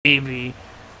Maybe.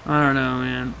 I don't know,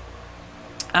 man.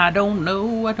 I don't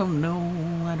know, I don't know,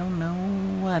 I don't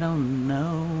know, I don't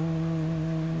know.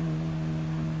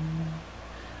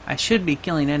 I should be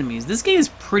killing enemies. This game is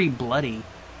pretty bloody.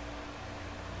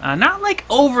 Not like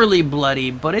overly bloody,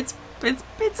 but it's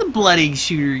a bloody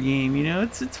shooter game, you know?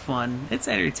 It's fun. It's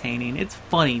entertaining. It's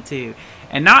funny too.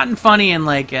 And not funny in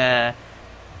like a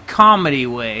comedy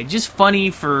way. Just funny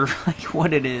for like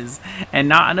what it is and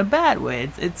not in a bad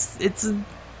way. It's a,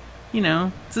 you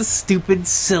know, it's a stupid,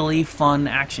 silly, fun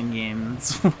action game.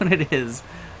 That's what it is.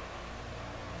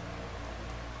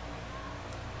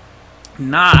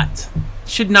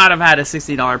 Should not have had a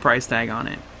 $60 price tag on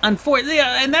it. Unfortunately,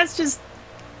 yeah, and that's just,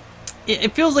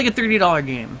 it feels like a $30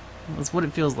 game. That's what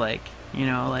it feels like, you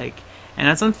know, like, and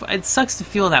it sucks to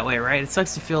feel that way, right? It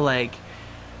sucks to feel like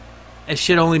it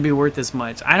should only be worth this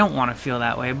much. I don't want to feel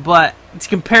that way, but to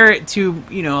compare it to,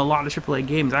 you know, a lot of AAA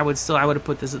games, I would have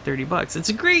put this at $30. It's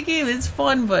a great game, it's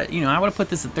fun, but you know, I would have put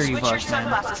this at $30, Switch your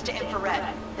sunglasses to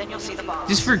infrared, then you'll see the bombs.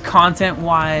 just for content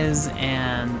wise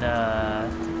and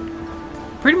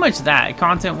pretty much that,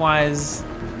 content wise,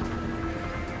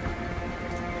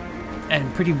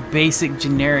 and pretty basic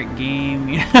generic game,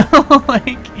 you know,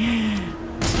 like,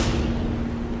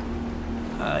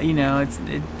 you know,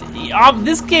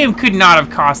 this game could not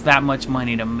have cost that much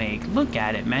money to make. Look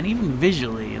at it, man, even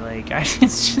visually, like,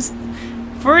 it's just,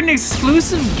 for an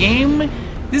exclusive game,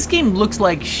 this game looks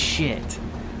like shit.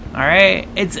 Alright?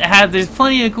 There's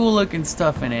plenty of cool looking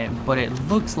stuff in it, but it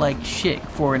looks like shit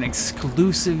for an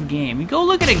exclusive game. You go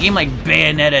look at a game like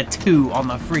Bayonetta 2 on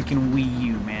the freaking Wii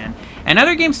U, man. And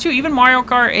other games too, even Mario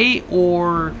Kart 8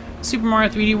 or Super Mario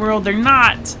 3D World,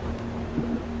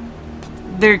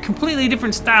 they're completely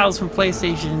different styles from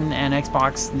PlayStation and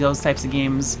Xbox, those types of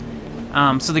games.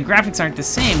 So the graphics aren't the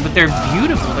same, but they're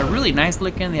beautiful. They're really nice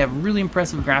looking. They have really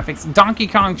impressive graphics. Donkey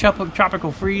Kong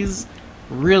Tropical Freeze,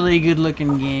 really good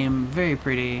looking game, very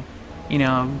pretty, you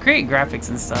know, great graphics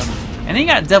and stuff. And then you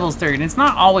got Devil's Third, and it's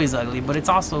not always ugly, but it's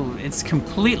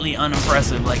completely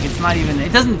unimpressive. Like,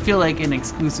 it doesn't feel like an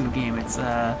exclusive game. It's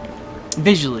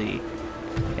visually,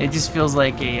 it just feels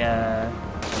like a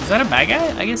is that a bad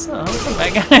guy? I guess so. It's a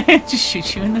bad guy. Just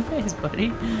shoot you in the face,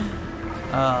 buddy.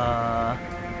 I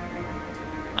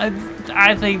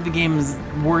think the game is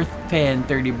worth paying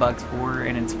 $30 for,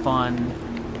 and it's fun.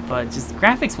 But just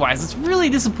graphics-wise, it's really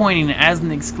disappointing as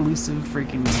an exclusive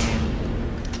freaking game.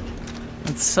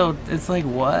 It's like,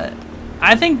 what?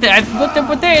 I think that,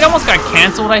 it almost got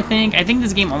canceled, I think. I think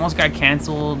this game almost got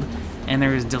canceled, and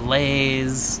there was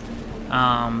delays.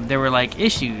 There were, like,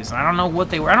 issues. I don't know what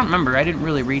they were. I don't remember. I didn't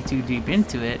really read too deep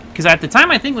into it. Because at the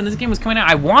time, I think, when this game was coming out,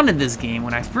 I wanted this game.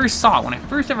 When I first saw it, when I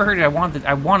first ever heard it, I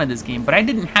wanted this game. But I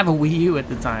didn't have a Wii U at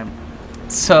the time.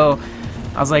 So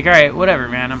I was like, all right, whatever,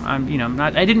 man.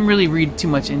 I didn't really read too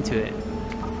much into it.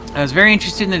 I was very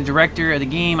interested in the director of the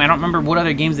game. I don't remember what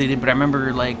other games they did, but I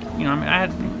remember, like, you know,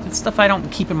 it's stuff I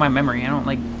don't keep in my memory. I don't,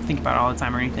 like, think about it all the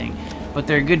time or anything. But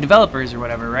they're good developers or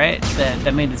whatever, right?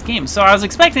 That made this game. So I was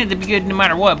expecting it to be good no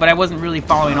matter what, but I wasn't really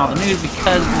following all the news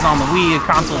because it was on the Wii, a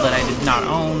console that I did not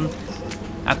own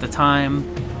at the time.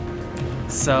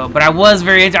 So, but I was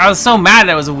so mad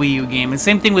that it was a Wii U game. And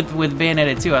same thing with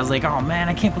Bayonetta 2. I was like, oh man,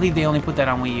 I can't believe they only put that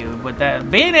on Wii U. But that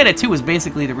Bayonetta 2 was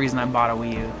basically the reason I bought a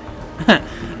Wii U.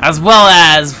 As well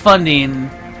as funding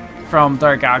from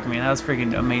Dark Alchemy. That was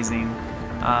freaking amazing.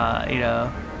 You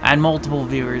know, I had multiple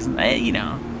viewers, and you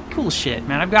know, cool shit,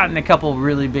 man. I've gotten a couple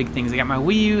really big things. I got my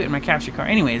Wii U and my capture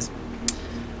card. Anyways,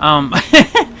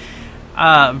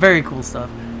 very cool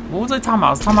stuff. What was I talking about?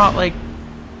 I was talking about, like,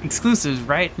 exclusives,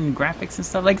 right? And graphics and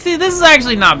stuff. Like, see, this is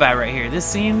actually not bad right here. This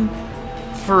scene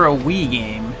for a Wii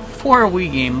game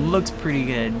looks pretty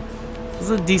good. This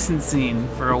is a decent scene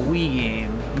for a Wii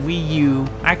game. Wii U.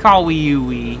 I call Wii U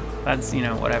Wii. That's, you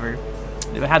know, whatever.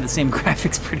 They had the same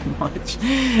graphics pretty much.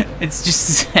 It's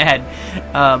just sad.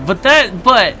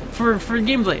 But for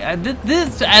games like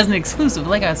this as an exclusive,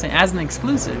 like I was saying, as an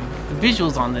exclusive, the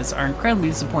visuals on this are incredibly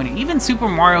disappointing. Even Super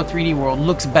Mario 3D World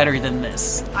looks better than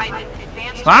this. So I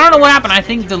don't know what happened. I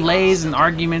think delays and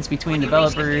arguments between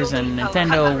developers and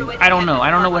Nintendo. I don't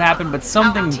know what happened, but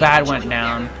something bad went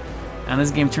down. And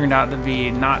this game turned out to be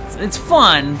not... It's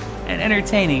fun and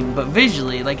entertaining, but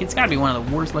visually, like, it's gotta be one of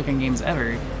the worst looking games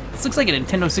ever. This looks like a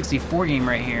Nintendo 64 game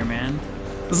right here, man.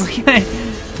 It's like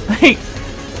holy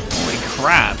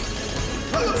crap.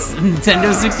 It's a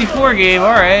Nintendo 64 game,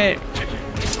 alright.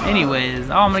 Anyways,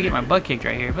 oh, I'm gonna get my butt kicked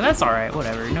right here, but that's alright,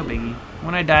 whatever, no biggie.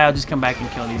 When I die, I'll just come back and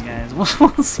kill these guys. We'll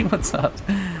see what's up.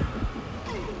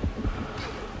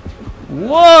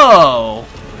 Whoa!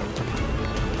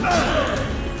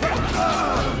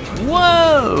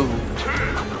 Whoa!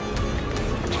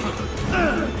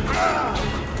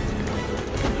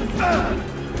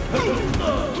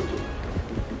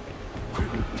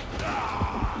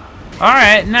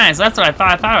 Alright, nice. That's what I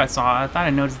thought I saw. I thought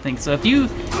I noticed the thing. So if you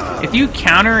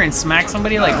counter and smack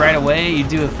somebody like right away, you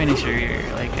do a finisher here.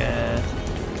 Like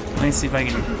let me see if I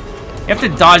can. You have to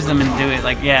dodge them and do it.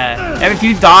 Like yeah. If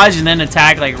you dodge and then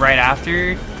attack like right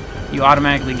after, you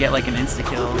automatically get like an insta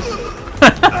kill.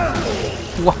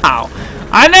 Wow.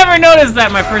 I never noticed that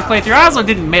in my first playthrough. I also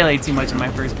didn't melee too much in my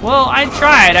first. Well, I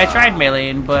tried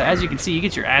meleeing, but as you can see, you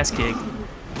get your ass kicked.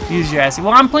 Use your ass. Well,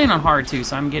 I'm playing on hard too,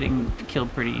 so I'm getting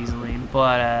killed pretty easily.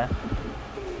 But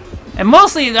and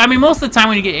mostly, I mean, most of the time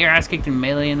when you get your ass kicked in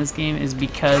melee in this game is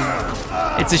because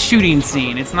it's a shooting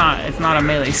scene. It's not a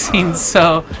melee scene,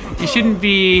 so you shouldn't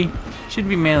be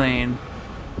meleeing.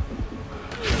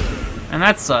 And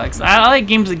that sucks. I like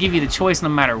games that give you the choice no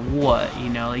matter what, you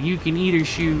know, like you can either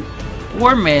shoot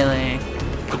or melee.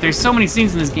 But there's so many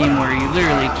scenes in this game where you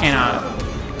literally cannot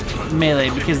melee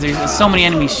because there's so many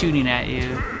enemies shooting at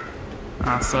you.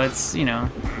 So it's, you know,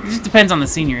 it just depends on the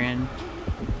scene you're in.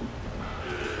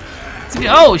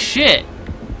 Oh shit!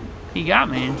 He got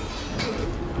me.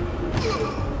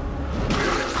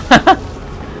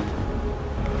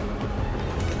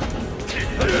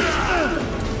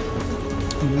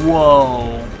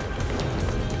 Whoa.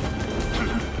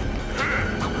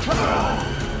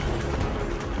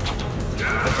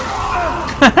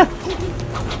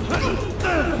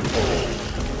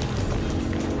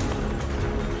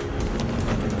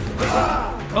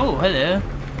 Oh, hello.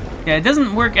 Yeah, it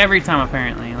doesn't work every time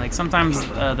apparently. Like sometimes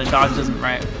the dodge doesn't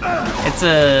right. It's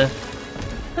a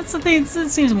that's the thing. It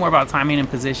seems more about timing and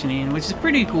positioning, which is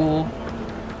pretty cool.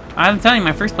 I'm telling you,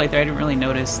 my first playthrough, I didn't really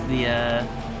notice the.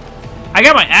 I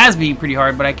got my ass beat pretty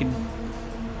hard, but I could,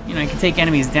 you know, I could take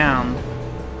enemies down.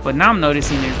 But now I'm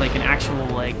noticing there's like an actual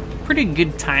like pretty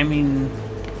good timing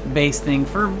based thing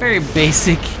for a very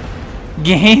basic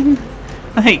game.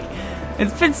 Like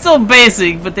it's still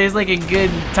basic, but there's like a good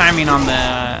timing on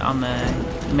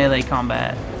the melee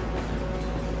combat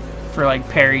for like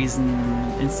parries and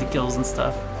insta kills and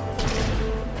stuff.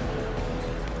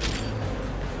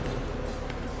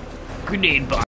 Grenade bomb.